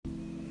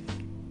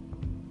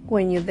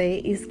when your day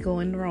is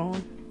going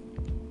wrong.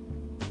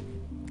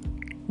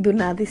 Do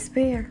not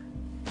despair.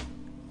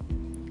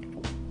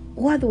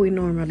 What do we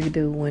normally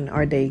do when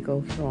our day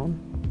goes wrong?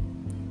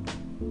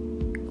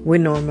 We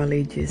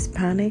normally just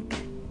panic,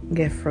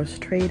 get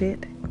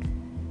frustrated.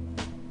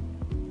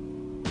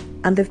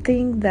 And the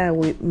thing that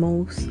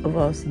most of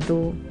us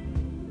do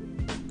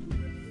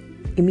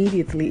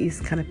immediately is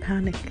kind of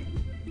panic.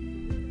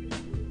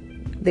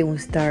 Then we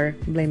start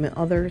blaming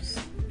others,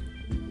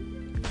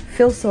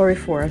 feel sorry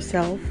for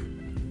ourselves,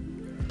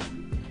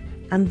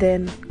 and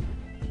then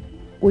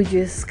we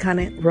just kind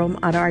of run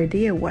out of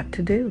idea what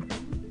to do.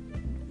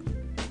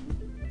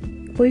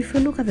 But if you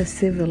look at the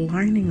silver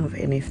lining of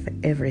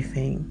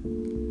everything,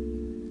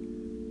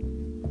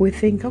 we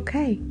think,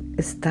 okay,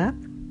 stop,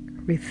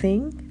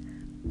 rethink,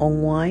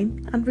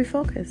 unwind, and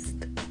refocus.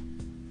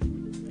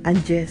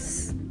 And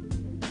just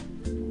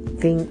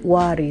think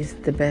what is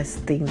the best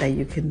thing that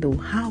you can do.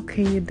 How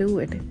can you do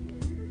it?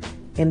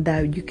 And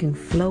that you can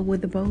flow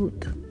with the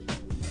boat.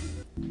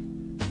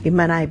 It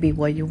might not be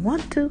what you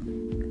want to,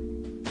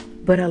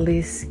 but at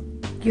least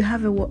you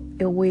have a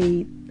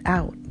way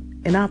out,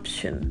 an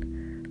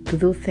option to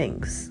do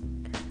things.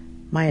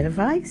 My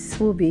advice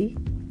will be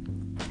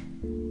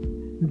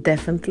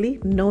definitely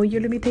know your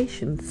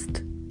limitations.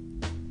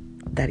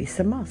 That is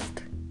a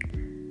must.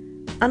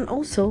 And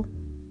also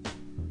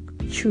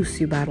choose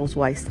your battles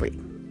wisely.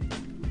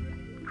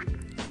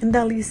 And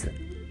at least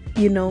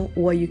you know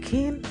what you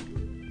can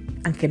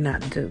and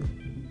cannot do.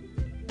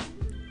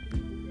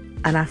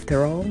 And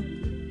after all,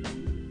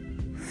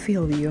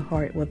 fill your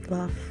heart with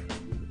love.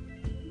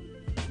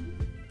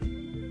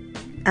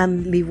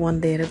 And live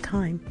one day at a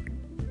time.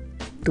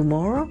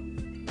 Tomorrow,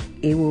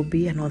 it will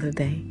be another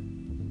day.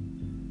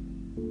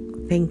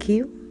 Thank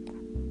you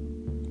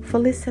for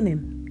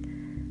listening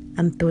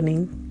and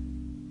tuning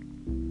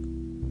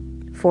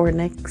for our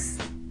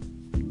next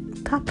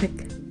topic.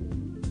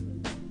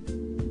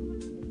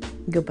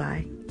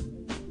 Goodbye.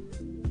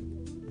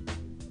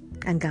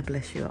 And God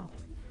bless you all.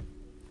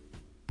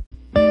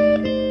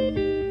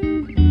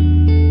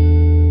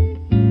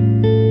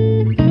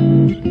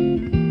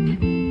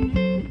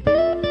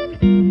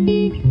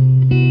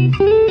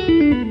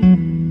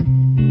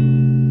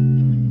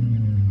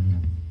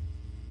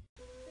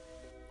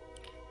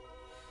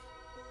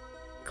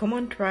 Come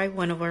on, try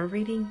one of our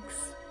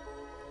readings.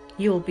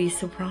 You'll be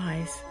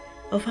surprised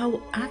of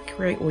how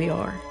accurate we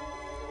are.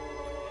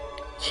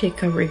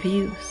 Check our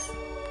reviews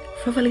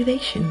for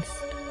validations.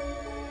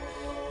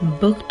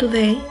 Book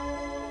today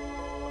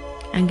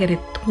and get it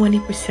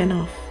 20%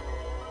 off.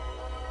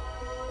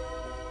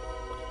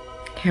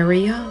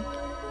 Hurry up.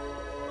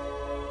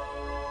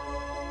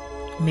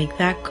 Make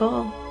that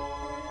call.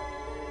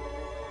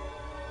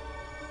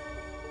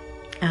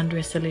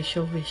 Andrea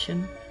Celestial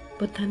Vision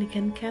Botanic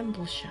and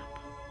Candle Shop.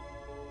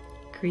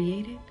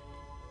 Created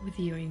with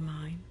you in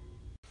mind.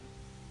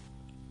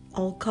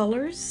 All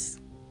colors.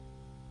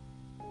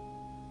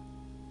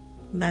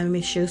 Let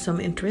me show some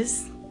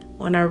interest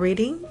on our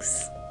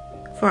readings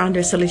for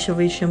Andrea Celestial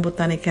Vision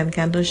Botanic and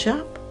Candle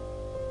Shop.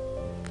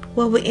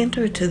 Well, we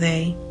enter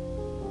today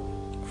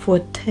for a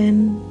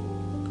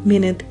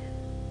 10-minute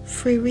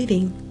free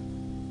reading.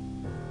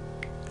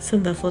 So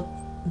therefore,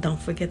 don't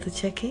forget to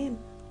check in.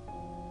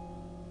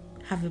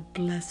 Have a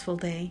blissful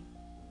day.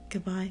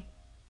 Goodbye.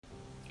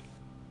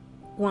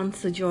 Want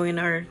to join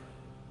our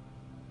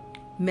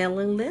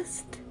mailing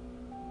list?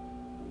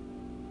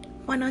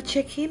 Why not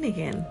check in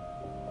again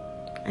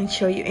and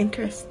show your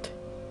interest?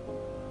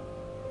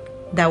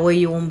 That way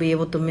you won't be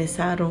able to miss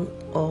out on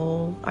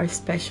all our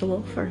special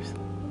offers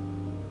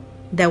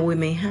that we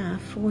may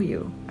have for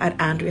you at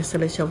Andrea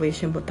Celestial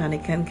Vision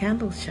Botanic and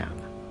Candle Shop.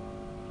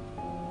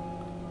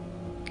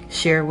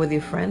 Share with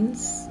your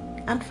friends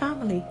and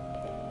family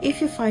if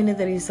you find it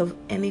that is of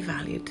any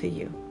value to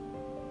you.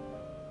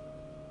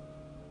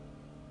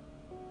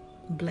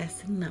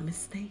 Blessing,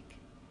 namaste.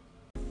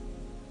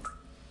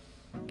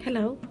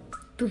 Hello,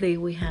 today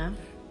we have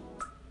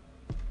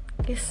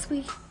a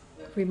sweet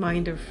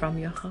reminder from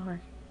your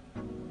heart.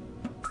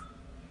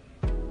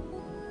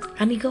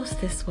 And it goes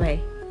this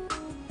way.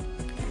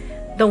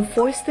 Don't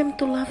force them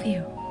to love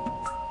you.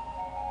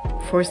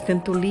 Force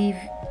them to leave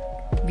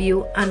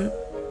you, and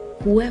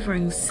whoever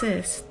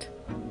insists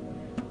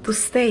to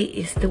stay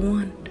is the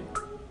one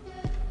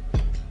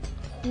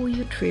who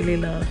you truly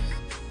love.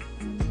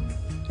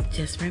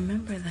 Just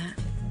remember that.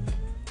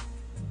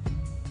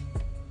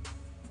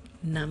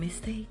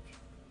 Namaste.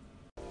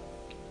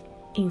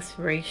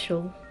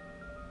 Inspirational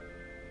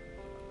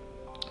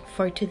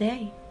for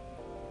today.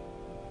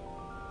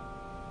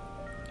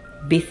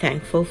 Be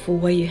thankful for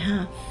what you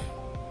have.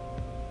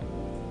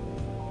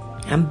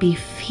 And be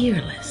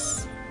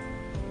fearless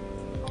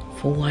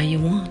for what you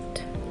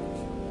want.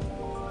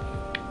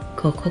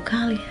 Coco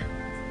Kalia.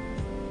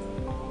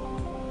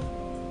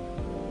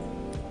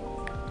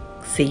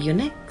 See you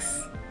next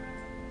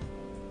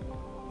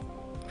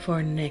for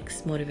our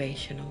next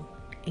motivational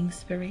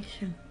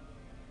inspiration.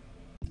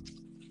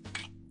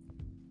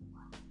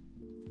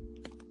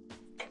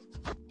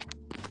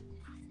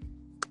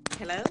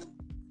 Hello?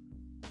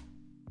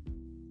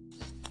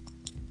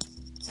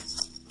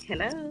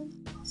 Hello.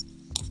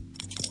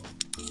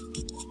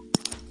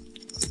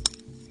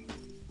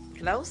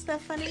 Hello,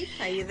 Stephanie.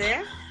 Are you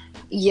there?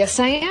 Yes,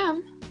 I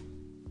am.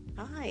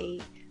 Hi.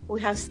 We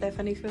have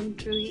Stephanie from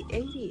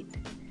 380.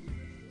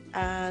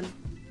 And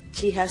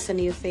she has a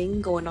new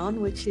thing going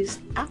on, which is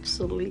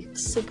absolutely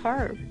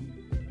superb.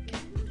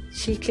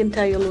 She can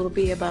tell you a little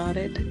bit about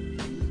it,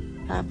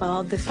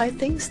 about the 5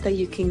 things that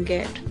you can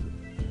get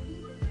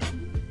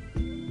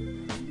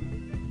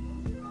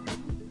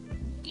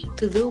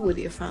to do with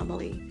your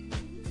family.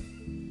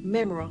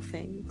 Memorable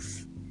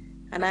things.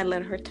 And I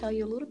let her tell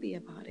you a little bit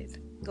about it.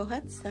 Go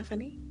ahead,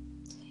 Stephanie.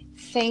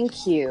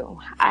 Thank you.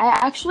 I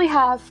actually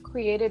have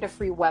created a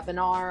free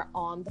webinar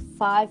on the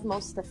 5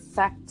 most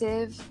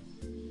effective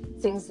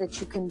things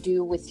that you can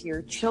do with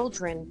your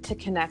children to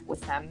connect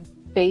with them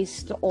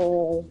based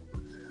all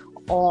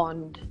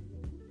on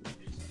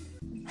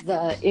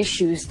the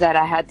issues that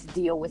I had to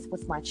deal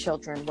with my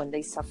children when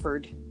they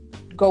suffered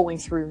going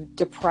through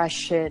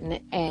depression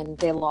and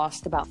they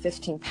lost about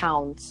 15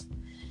 pounds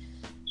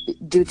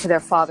due to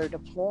their father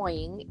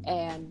deploying.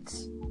 And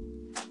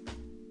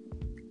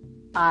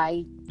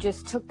I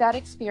just took that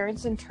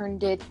experience and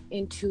turned it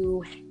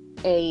into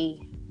a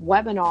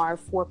webinar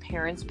for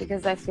parents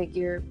because I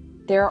figure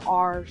there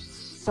are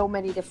so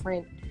many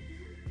different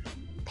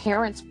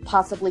parents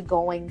possibly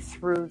going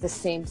through the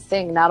same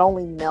thing, not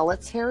only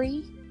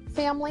military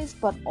families,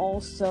 but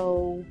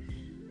also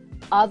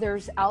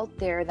others out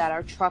there that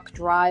are truck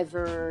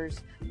drivers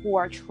who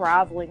are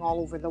traveling all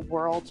over the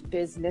world,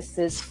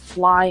 businesses,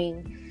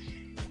 flying.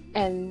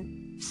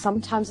 And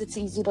sometimes it's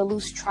easy to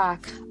lose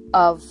track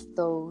of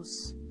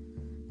those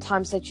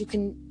times that you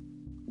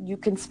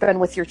can spend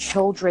with your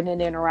children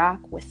and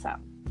interact with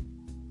them.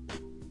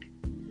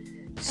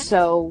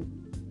 So,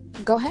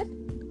 go ahead.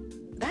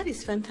 That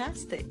is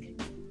fantastic.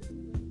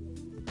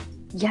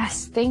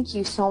 Yes, thank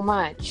you so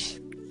much.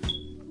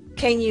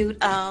 Can you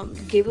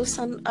give us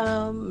some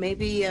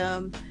maybe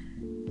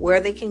where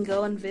they can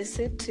go and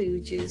visit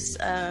to just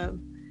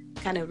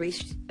kind of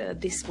reach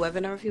this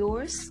webinar of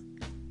yours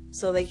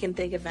so they can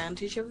take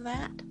advantage of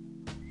that?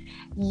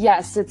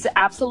 Yes, it's an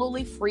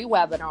absolutely free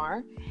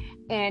webinar,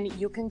 and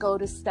you can go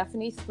to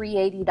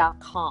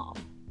stephanie380.com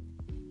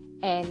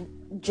and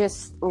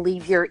just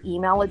leave your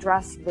email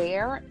address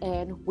there,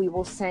 and we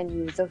will send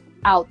you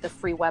out the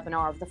free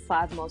webinar of the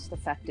 5 most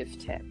effective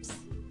tips.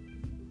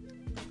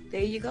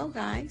 There you go,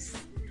 guys.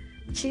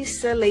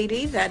 She's a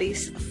lady that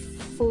is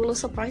full of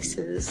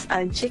surprises,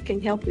 and she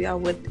can help you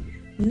out with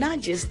not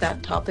just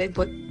that topic,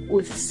 but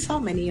with so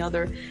many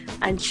other.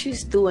 And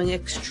she's doing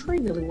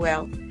extremely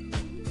well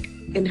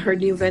in her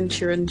new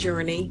venture and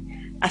journey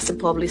as a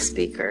public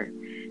speaker.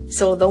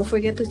 So don't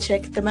forget to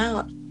check them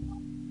out,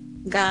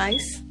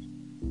 guys.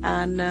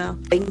 And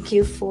thank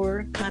you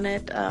for kind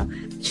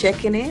of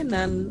checking in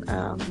and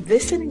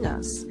visiting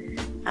us.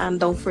 And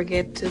don't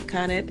forget to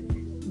kind of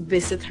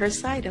visit her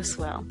site as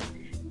well.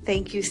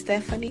 Thank you,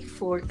 Stephanie,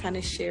 for kind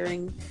of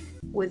sharing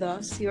with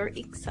us your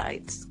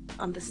insights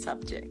on the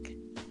subject.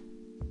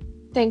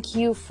 Thank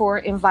you for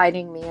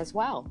inviting me as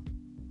well.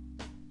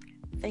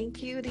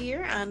 Thank you,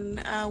 dear,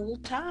 and we'll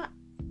talk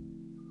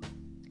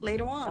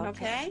later on,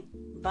 okay?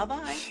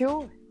 Bye-bye.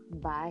 Sure.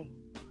 Bye.